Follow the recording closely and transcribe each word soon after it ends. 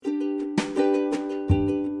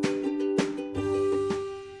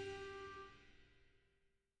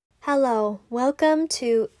Hello, welcome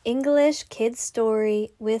to English Kids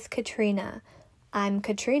Story with Katrina. I'm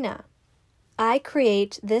Katrina. I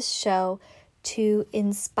create this show to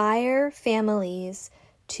inspire families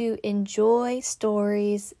to enjoy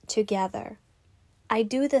stories together. I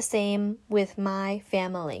do the same with my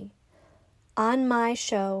family. On my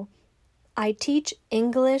show, I teach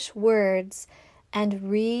English words and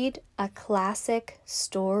read a classic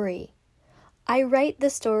story. I write the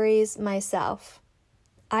stories myself.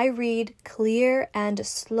 I read clear and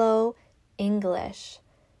slow English.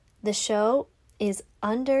 The show is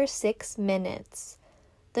under 6 minutes.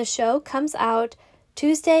 The show comes out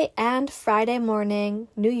Tuesday and Friday morning,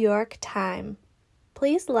 New York time.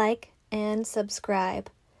 Please like and subscribe.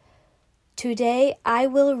 Today I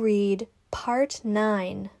will read part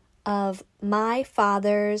 9 of My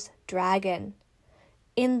Father's Dragon.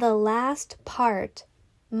 In the last part,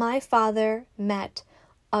 my father met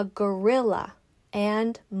a gorilla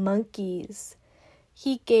and monkeys.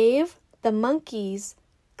 He gave the monkeys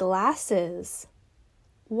glasses.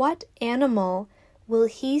 What animal will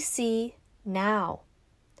he see now?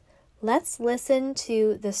 Let's listen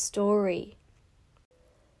to the story.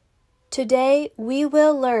 Today we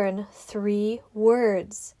will learn 3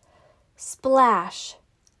 words. Splash,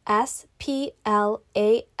 S-P-L-A-S-H.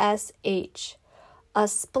 A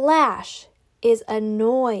splash is a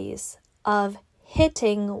noise of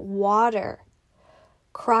hitting water.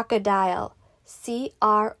 Crocodile,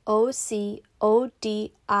 C-R-O-C-O-D-I-L-E.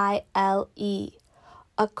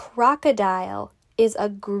 A crocodile is a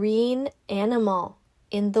green animal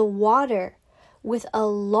in the water with a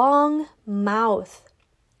long mouth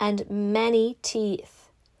and many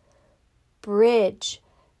teeth. Bridge,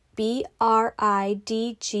 B-R-I-D-G-E.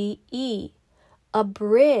 A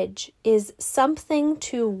bridge is something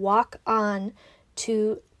to walk on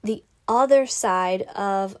to the other side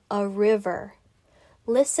of a river.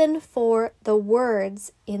 Listen for the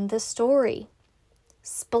words in the story.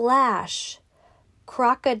 Splash,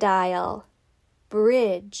 crocodile,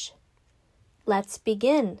 bridge. Let's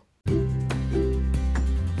begin.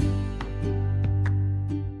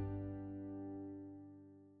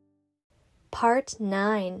 Part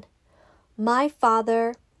 9. My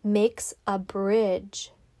father makes a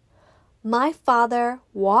bridge. My father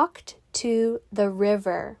walked to the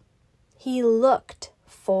river. He looked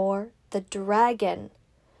for the dragon.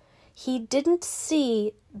 He didn't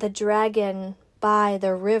see the dragon by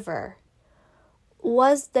the river.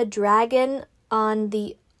 Was the dragon on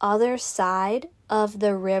the other side of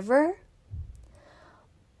the river?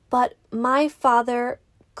 But my father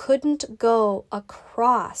couldn't go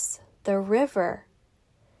across the river.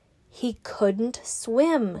 He couldn't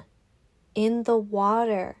swim in the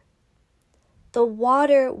water. The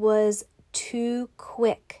water was too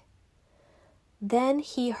quick. Then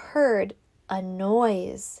he heard a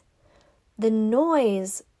noise. The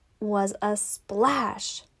noise was a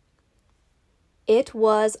splash. It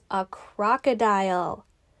was a crocodile.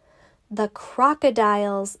 The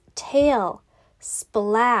crocodile's tail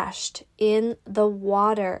splashed in the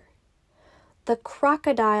water. The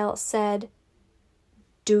crocodile said,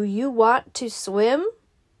 "Do you want to swim?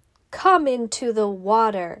 Come into the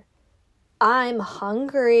water. I'm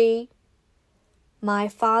hungry." My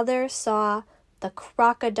father saw the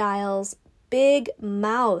crocodile's big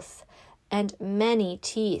mouth and many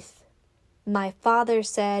teeth. My father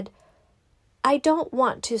said, "I don't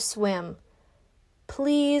want to swim.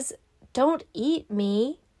 Please don't eat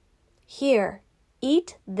me. Here,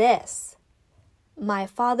 eat this." My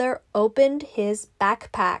father opened his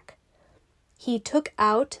backpack. He took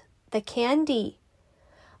out the candy.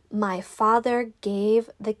 My father gave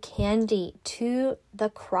the candy to the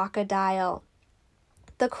crocodile.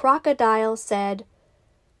 The crocodile said,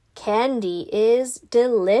 "Candy is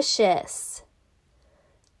delicious."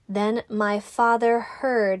 Then my father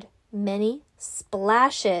heard many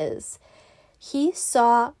splashes. He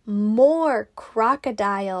saw more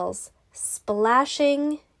crocodiles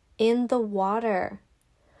splashing in the water.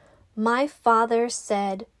 My father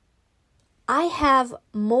said, "I have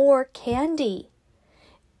more candy.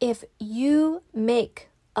 If you make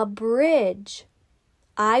a bridge,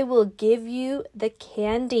 I will give you the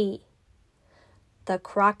candy." The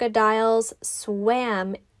crocodiles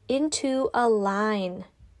swam into a line.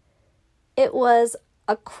 It was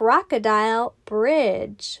a crocodile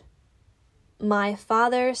bridge. My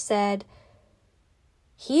father said,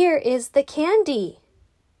 "Here is the candy."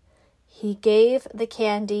 He gave the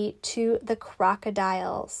candy to the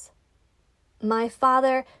crocodiles. My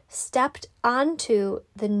father stepped onto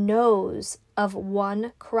the nose of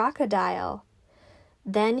one crocodile.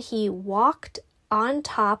 Then he walked on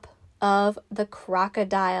top of the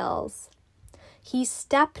crocodiles. he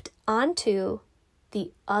stepped onto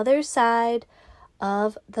the other side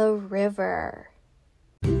of the river.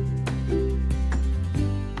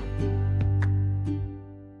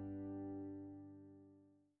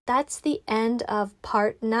 That's the end of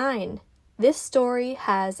part 9. This story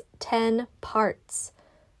has 10 parts.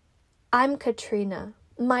 I'm Katrina.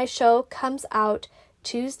 My show comes out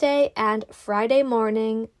Tuesday and Friday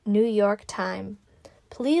morning, New York time.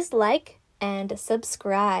 Please like and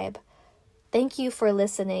subscribe. Thank you for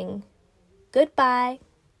listening. Goodbye.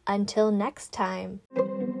 Until next time.